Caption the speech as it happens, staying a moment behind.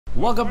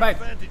Welcome back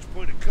Vantage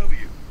point to cover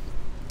you.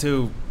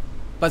 to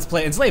Let's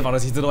Play Enslaved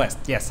Odyssey to the West.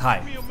 Yes, hi.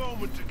 Give me a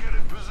moment to get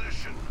in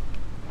position.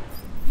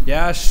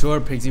 Yeah, sure,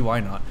 Pigsy,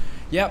 why not?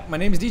 Yep, my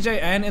name is DJ,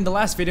 and in the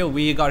last video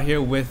we got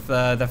here with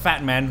the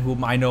fat man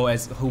whom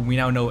we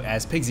now know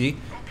as Pigsy.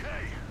 Okay,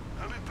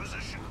 I'm in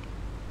position.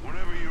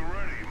 Whenever you're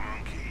ready,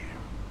 monkey.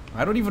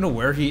 I don't even know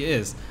where he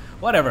is.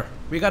 Whatever.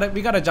 We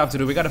got a job to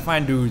do. We gotta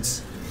find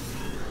dudes.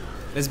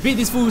 Let's beat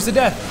these fools to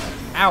death.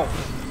 Ow.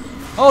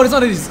 Oh, it's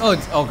one of these.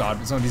 Oh god,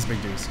 it's one of these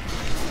big dudes.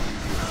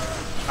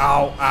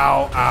 Ow,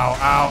 ow, ow,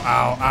 ow,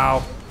 ow,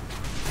 ow.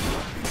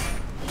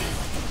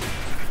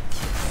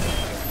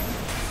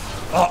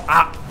 Oh,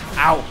 ow,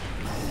 ow.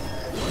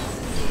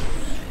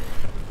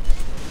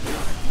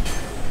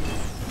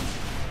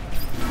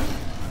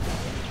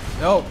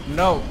 No,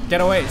 no, get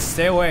away,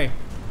 stay away.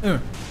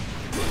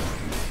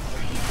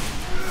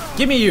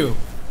 Give me you.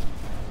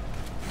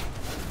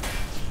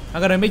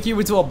 I'm gonna make you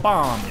into a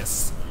bomb,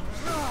 yes.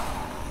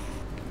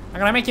 I'm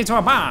gonna make you into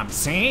a bomb,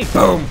 see?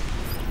 Boom.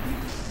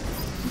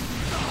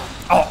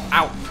 Oh,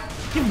 ow.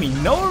 Give me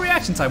no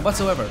reaction time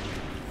whatsoever.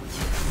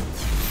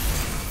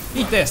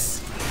 Eat this.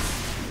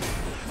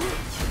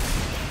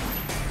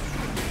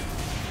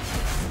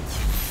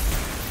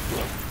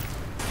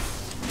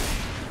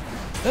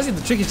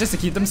 The trick is just to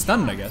keep them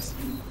stunned, I guess.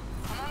 I'm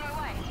on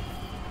my way.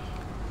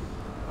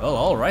 Well,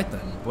 alright then.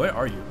 Where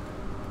are you?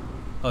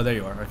 Oh, there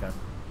you are, okay.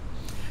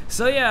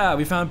 So yeah,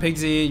 we found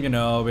Pigsy, you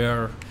know,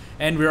 we're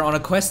on a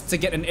quest to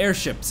get an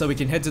airship so we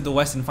can head to the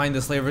west and find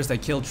the slavers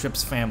that killed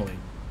Tripp's family.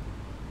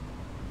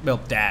 Well,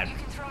 Dad. You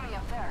can throw me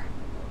up there.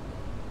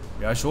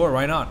 Yeah, sure,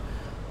 why not?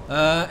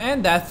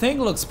 And that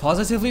thing looks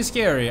positively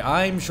scary.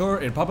 I'm sure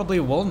it probably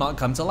will not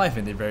come to life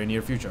in the very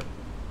near future.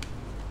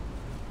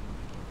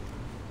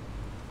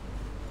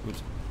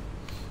 Oops.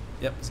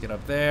 Yep, let's get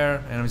up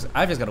there. And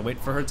I've just gotta wait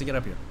for her to get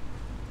up here.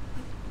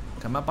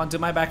 Come up onto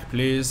my back,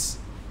 please.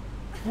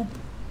 Whoop.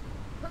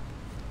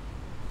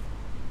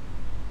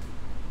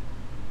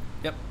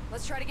 Yep.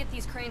 Let's try to get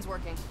these cranes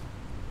working.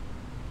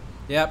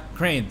 Yep,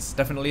 cranes,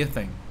 definitely a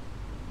thing.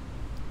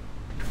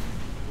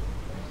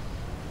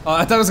 Oh,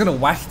 I thought I was gonna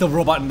whack the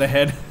robot in the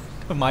head.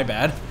 My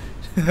bad. I think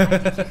you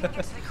can get to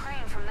the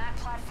crane from that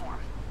platform.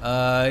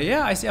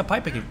 Yeah, I see a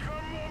pipe picking. Come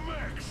on,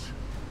 Max.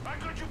 I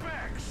got your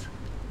backs.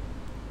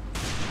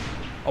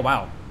 Oh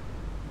wow.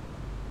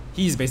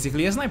 He's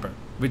basically a sniper,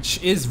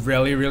 which is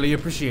really, really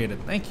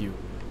appreciated. Thank you.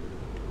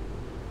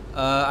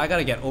 I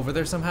gotta get over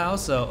there somehow.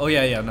 So, oh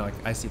yeah, no,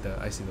 I see the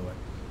way.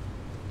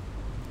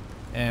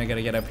 And I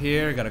gotta get up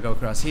here. Gotta go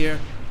across here.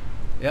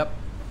 Yep.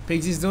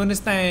 Pigsy's doing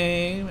his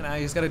thing, and I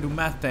just gotta do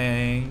my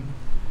thing.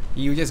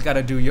 You just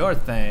gotta do your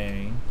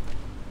thing.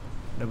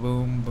 The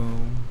boom,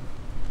 boom.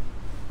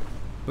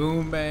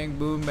 Boom, bang,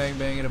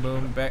 and a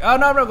boom, bang. Oh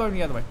no, I'm not going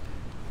the other way.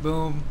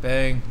 Boom,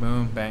 bang,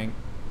 boom, bang.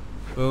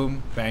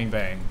 Boom, bang,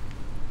 bang.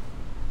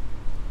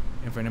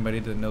 And for anybody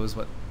that knows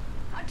what...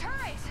 A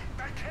turret!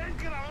 I can't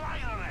get a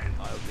light on it.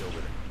 I'll deal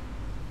with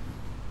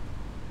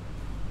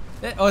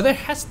it. Oh, there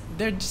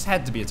just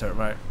had to be a turret,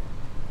 right?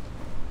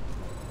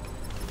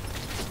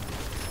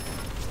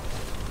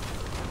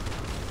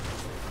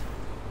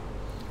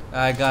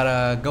 I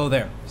gotta go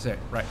there. Say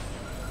right.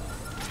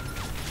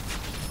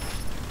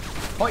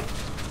 Hoi!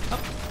 Up.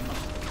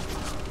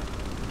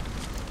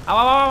 Ow,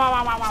 ow, ow,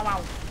 ow, ow, ow,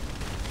 ow.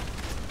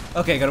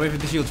 Okay, gotta wait for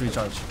the shield to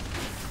recharge.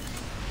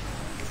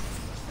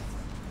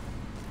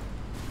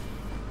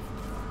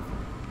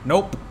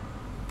 Nope.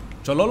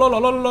 Right,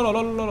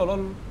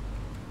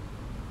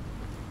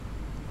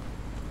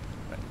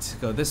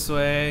 go this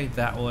way,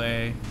 that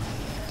way,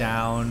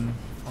 down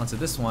onto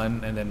this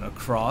one, and then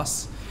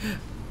across.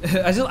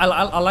 I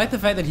like the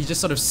fact that he just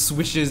sort of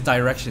switches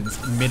directions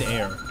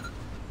mid-air.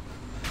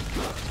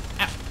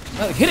 Ow.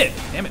 Oh, hit it!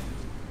 Damn it.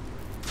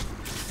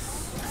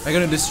 Are you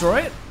gonna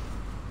destroy it?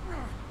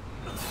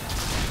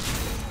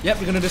 Yep,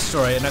 you're gonna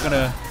destroy it.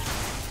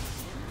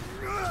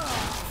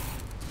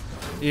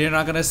 You're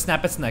not gonna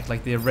snap its neck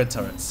like the red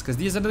turrets, because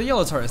these are the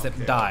yellow turrets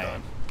that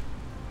die.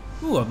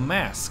 Ooh, a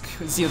mask.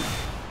 See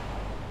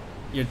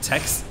your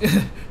text?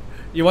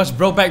 You watched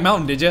Brokeback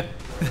Mountain, did you?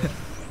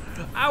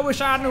 I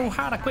wish I knew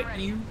how to quit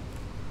you.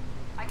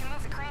 I can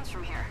move the cranes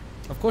from here.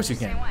 Of course you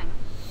can. Say when.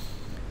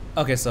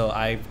 Okay, so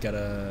I've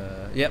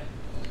gotta... Yep.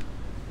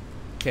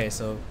 Okay,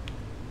 so...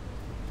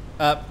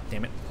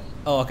 damn it.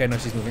 Oh, okay, no,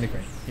 she's moving the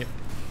crane. Yep.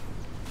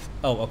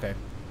 Oh, okay.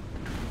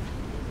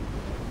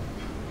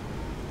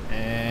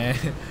 And...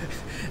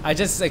 I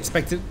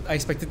expected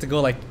to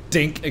go like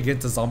dink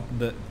against the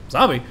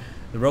zombie.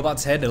 The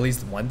robot's head at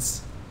least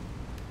once.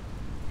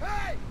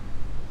 Hey!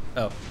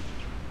 Oh.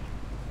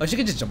 Oh, she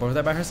could just jump over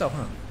that by herself,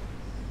 huh?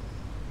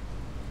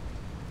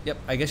 Yep,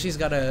 I guess she's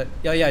gotta...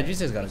 Oh yeah, she's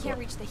gotta We go can't up.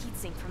 reach the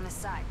heatsink from this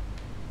side.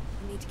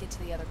 We need to get to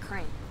the other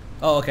crane.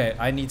 Oh, okay,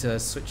 I need to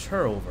switch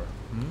her over.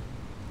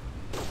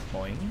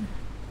 Boing.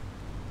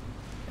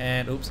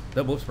 And oops,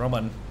 wrong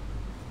button.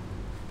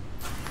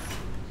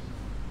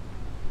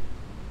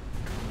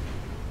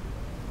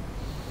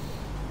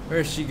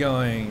 Where is she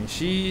going?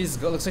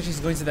 Looks like she's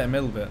going to that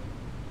middle bit.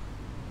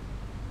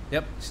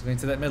 Yep, she's going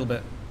to that middle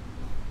bit.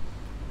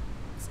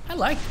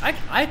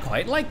 I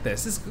quite like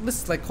this. This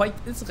is like quite.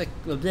 It's like.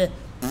 Bleh.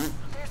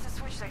 There's a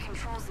switch that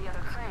controls the other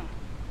crane.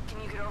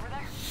 Can you get over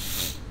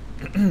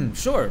there?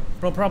 Sure,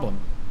 no problem.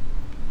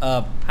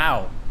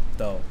 How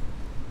though?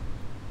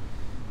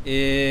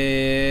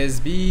 Is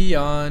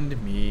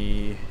beyond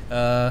me.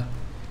 Can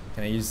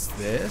I use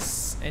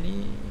this?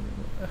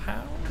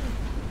 How?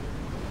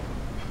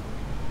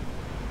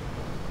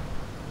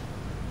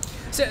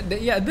 So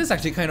yeah, this is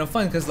actually kind of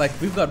fun because like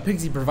we've got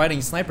Pigsy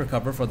providing sniper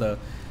cover for the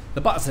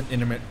bots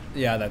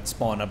that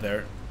spawn up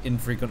there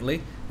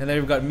infrequently, and then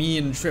we've got me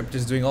and Trip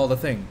just doing all the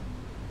thing,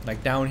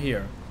 like down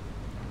here.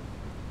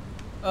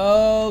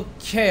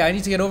 Okay, I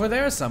need to get over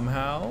there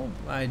somehow.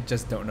 I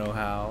just don't know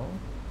how.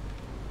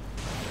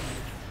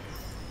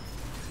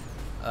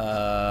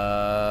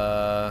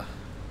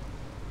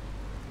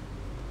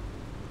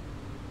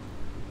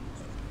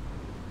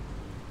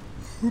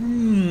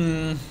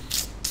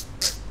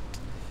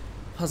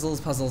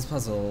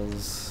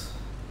 Puzzles.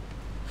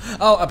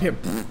 Oh, up here.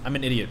 I'm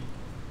an idiot.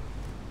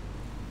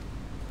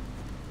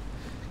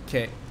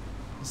 Okay.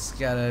 Just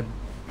gotta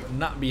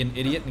not be an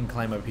idiot and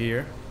climb up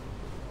here.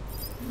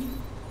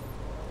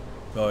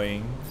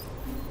 Going.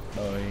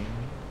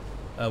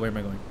 Where am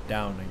I going?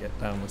 Down, I get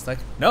down, looks like.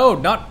 No,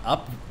 not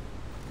up.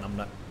 I'm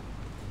not.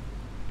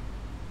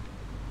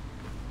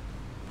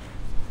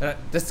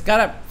 Just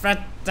gotta front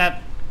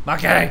that.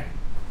 Okay.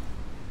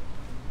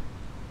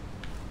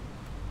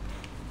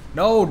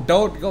 No,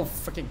 don't go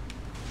freaking.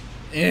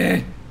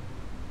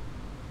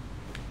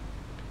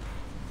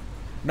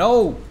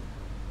 No.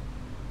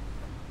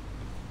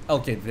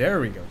 Okay, there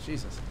we go.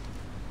 Jesus.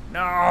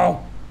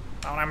 No.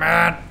 Oh, I'm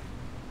mad.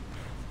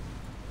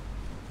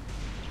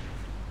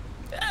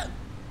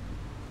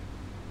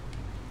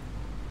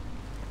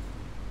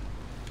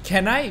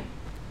 Can I?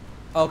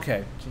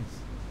 Okay. Jeez.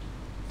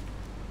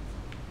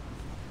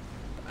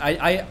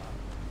 I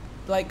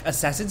like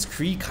Assassin's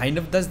Creed kind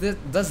of does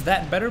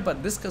that better,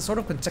 but this sort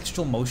of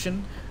contextual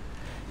motion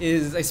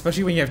is,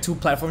 especially when you have two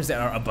platforms that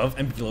are above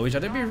and below each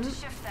other.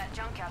 Shift that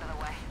junk out of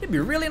the way. It'd be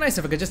really nice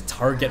if I could just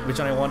target which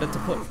one I wanted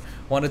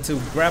to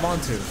grab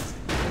onto.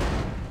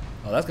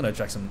 Oh, that's gonna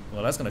attract some.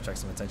 Well, that's gonna attract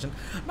some attention.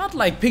 Not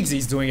like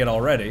Pigsy's doing it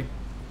already.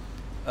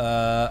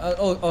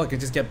 I can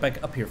just get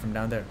back up here from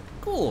down there.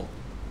 Cool.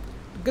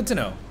 Good to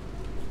know.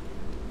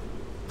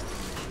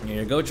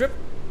 Here you go, Trip.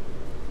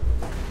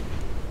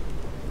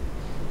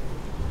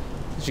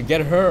 You should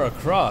get her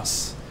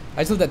across.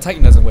 I just hope that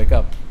Titan doesn't wake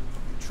up.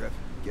 Trip,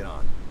 get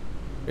on.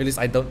 At least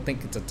I don't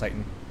think it's a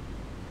Titan.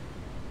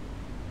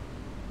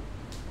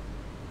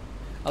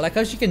 I like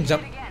how she can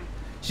jump.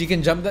 She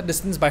can jump that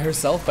distance by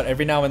herself, but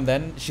every now and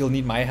then she'll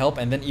need my help,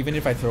 and then even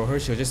if I throw her,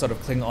 she'll just sort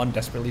of cling on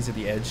desperately to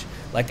the edge,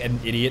 like an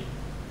idiot.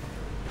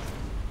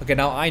 Okay,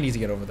 now I need to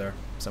get over there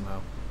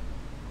somehow.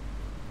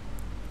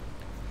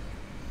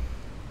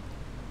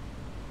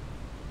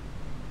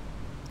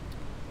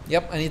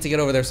 Yep, I need to get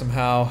over there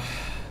somehow.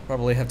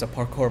 Probably have to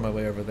parkour my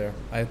way over there.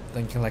 I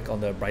think like on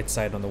the right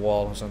side on the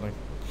wall or something.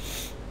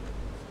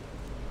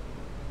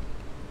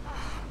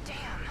 Oh, damn.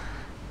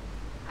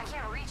 I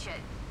can't reach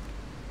it.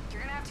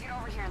 You're gonna have to get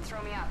over here and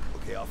throw me up.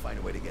 Okay, I'll find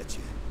a way to get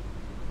you.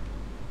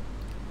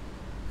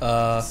 I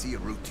Uh, can see a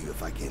route to you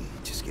if I can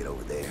just get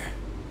over there.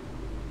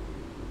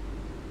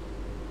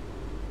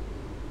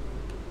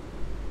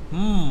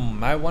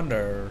 I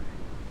wonder.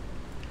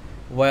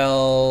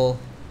 Well,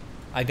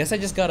 I guess I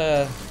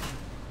gotta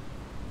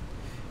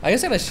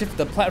shift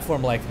the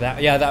platform like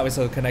that. Yeah, that way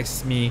so it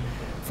connects me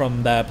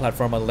from the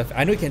platform on the left.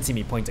 I know you can't see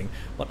me pointing,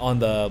 but on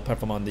the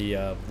platform on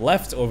the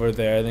left over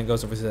there, and then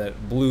goes over to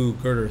that blue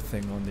girder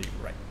thing on the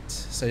right.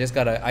 So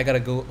I gotta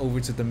go over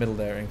to the middle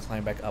there and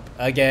climb back up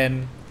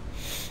again.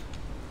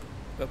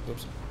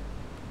 Oops.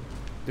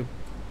 Doop.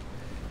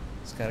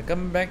 Just gotta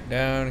come back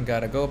down.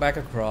 Gotta go back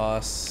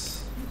across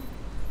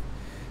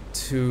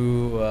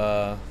to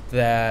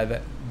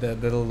the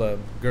little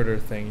girder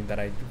thing that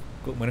I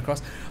went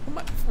across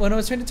when I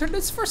was trying to turn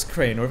this first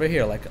crane over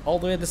here, like all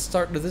the way at the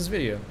start of this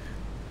video,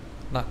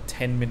 not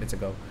 10 minutes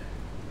ago.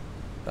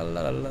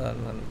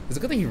 It's a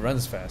good thing he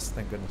runs fast,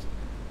 thank goodness.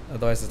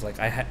 Otherwise, it's like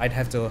I'd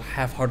have to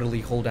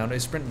half-heartedly hold down a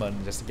sprint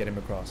button just to get him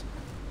across.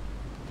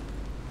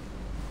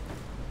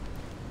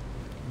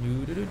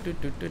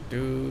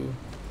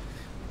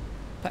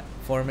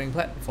 Platforming.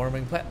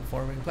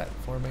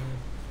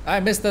 I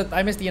missed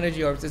the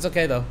energy orbs. It's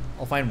okay though.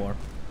 I'll find more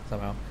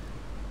somehow.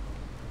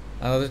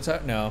 Another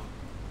time? No.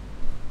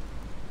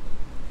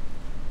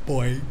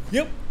 Boy.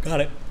 Yep.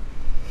 Got it.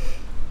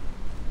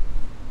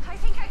 I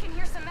think I can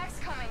hear some mechs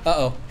coming.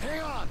 Uh-oh. Hang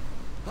on!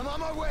 I'm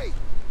on my way!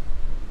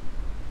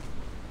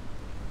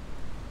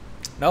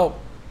 No.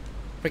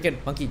 Freaking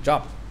monkey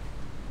drop.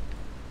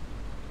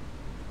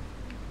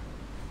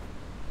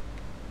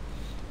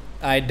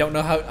 I don't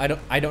know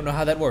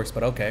how that works,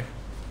 but okay.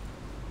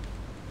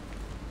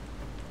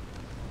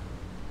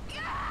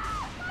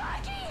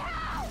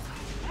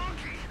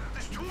 Monkey!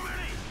 There's too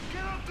many!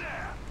 Get up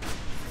there!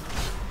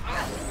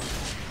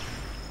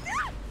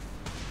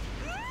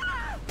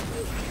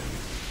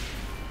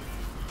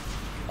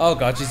 Oh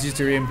god, she's used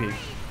her EMP.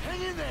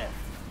 Hang in there!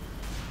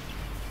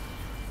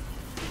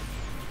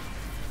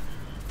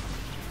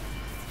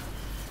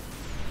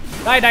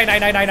 Die, die, die,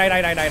 die, die, die,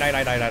 die, die, die, die,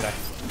 die, die, die.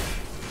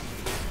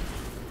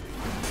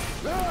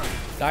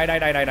 Die, die,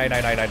 die, die, die,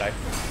 die, die, die, die.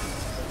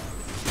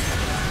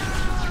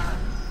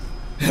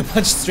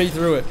 Punch straight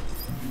through it.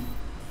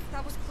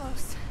 That was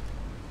close.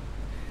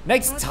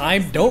 Next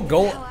time, don't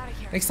go.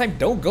 Next time,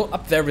 don't go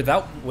up there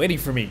without waiting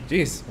for me.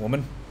 Jeez,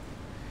 woman.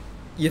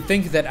 You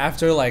think that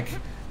after like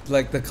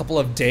the couple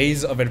of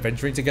days of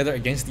adventuring together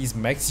against these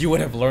mechs, you would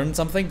have learned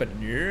something, but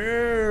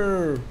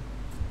no.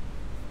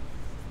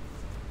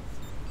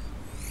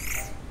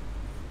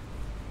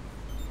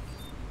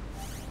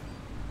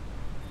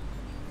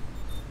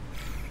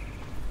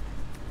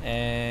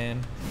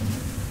 And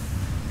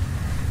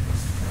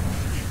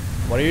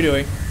what are you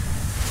doing,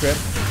 Trip?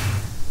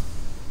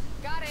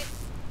 Got it.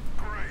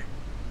 Great.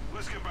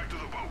 Let's get back to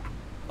the boat.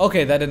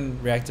 Okay, that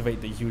didn't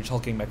reactivate the huge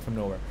hulking mech from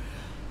nowhere.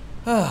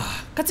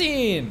 Ah,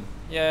 cutscene!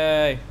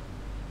 Yay!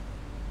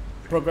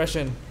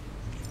 Progression. Are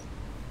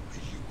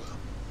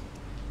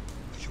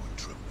you in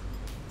Trip?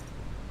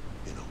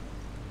 You know,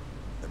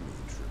 I mean,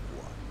 Trip,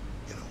 what?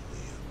 you know,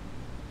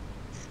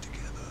 you're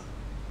together.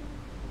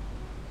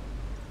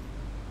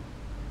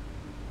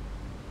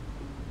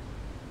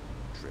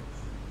 Trip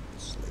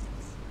enslaved me.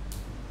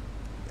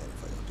 And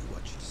if I don't do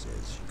what she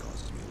says, she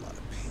causes me a lot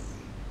of pain.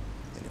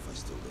 And if I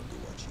still don't do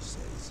what she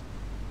says,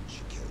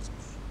 she kills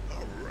me.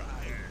 All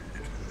right.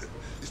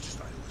 It's just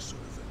I always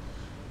sort of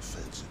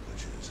fancy my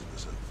chances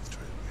myself with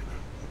Trip, you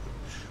know.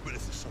 But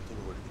if there's something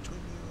already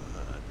between you,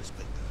 I'd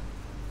respect that.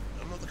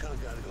 I'm not the kind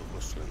of guy to go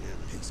muscling in.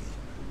 Pixie,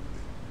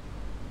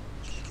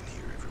 she can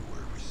hear every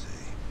word we say.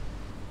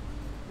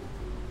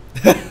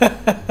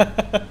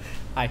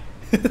 Hi.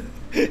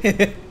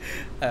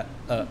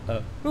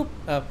 Oop,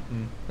 But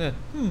if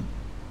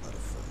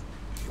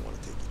you want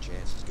to take your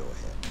chances, go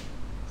ahead.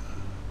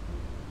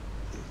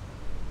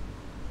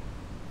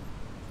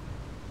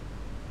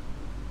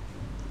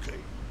 Okay.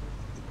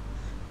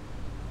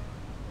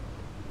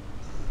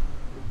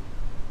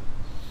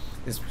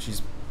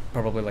 She's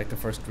probably like the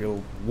first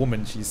real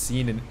woman he's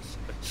seen in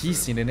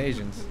Asians. And you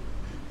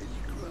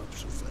grew up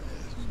so fast. Yeah,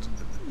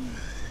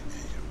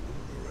 you're a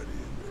woman already.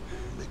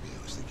 Maybe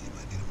I was thinking you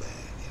might need a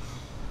man, you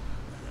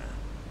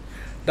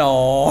know.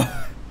 No,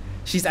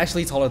 she's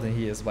actually taller than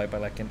he is by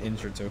like an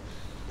inch or two.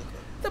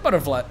 The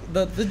butterfly,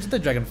 the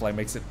dragonfly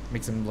makes her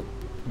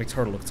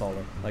look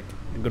taller, like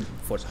a good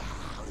foot.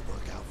 How'd it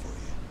work out for you?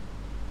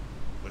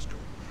 Let's go.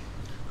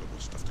 Got more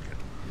stuff to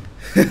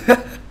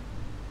get.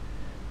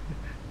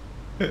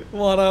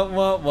 What up,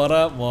 what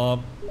up, what?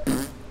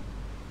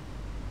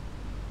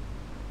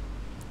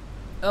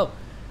 Oh,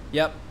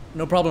 yep,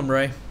 no problem,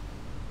 Ray.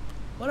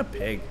 What a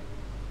pig.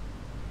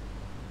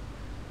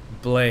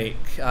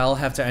 Blake, I'll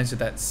have to answer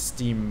that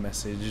Steam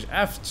message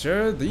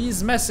after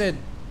these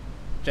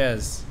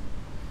messages.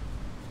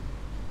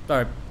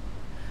 Alright.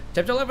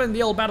 Chapter 11,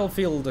 the old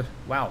battlefield.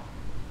 Wow.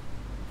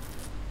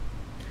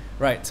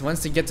 Right,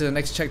 once we get to the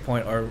next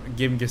checkpoint, our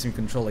game gives me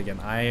control again.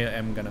 I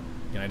am gonna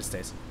United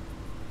States.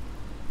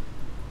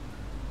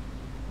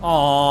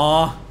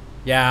 Aww.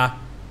 Yeah.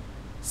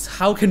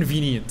 How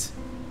convenient.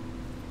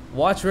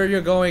 Watch where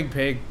you're going,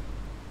 pig.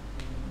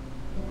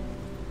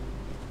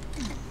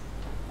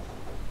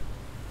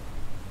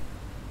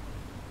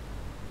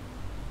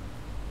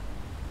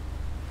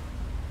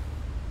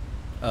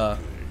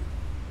 Okay.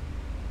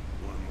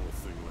 One more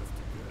thing left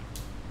to get.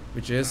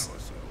 Which is?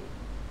 Alice,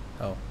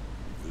 Oh.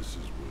 this is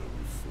where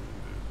we find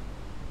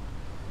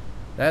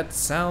That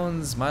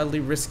sounds mildly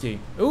risky.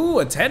 Ooh,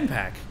 a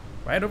 10-pack.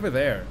 Right over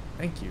there.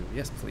 Thank you.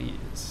 Yes,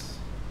 please.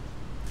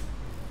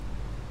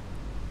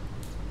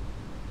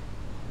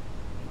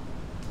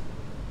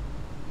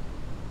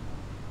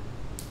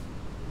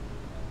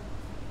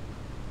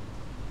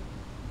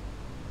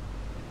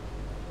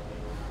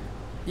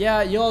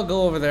 Yeah, you all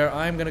go over there.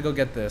 I'm gonna go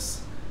get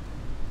this.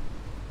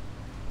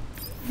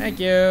 Thank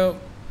you.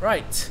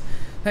 Right.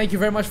 Thank you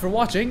very much for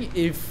watching.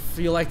 If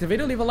you liked the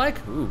video, leave a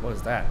like. Ooh, what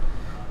is that?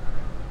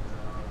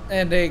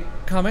 And a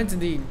comment in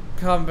the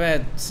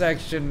comment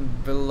section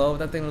below.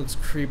 That thing looks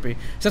creepy.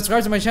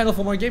 Subscribe to my channel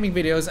for more gaming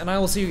videos, and I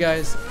will see you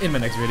guys in my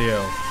next video.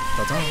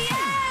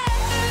 Ta-ta.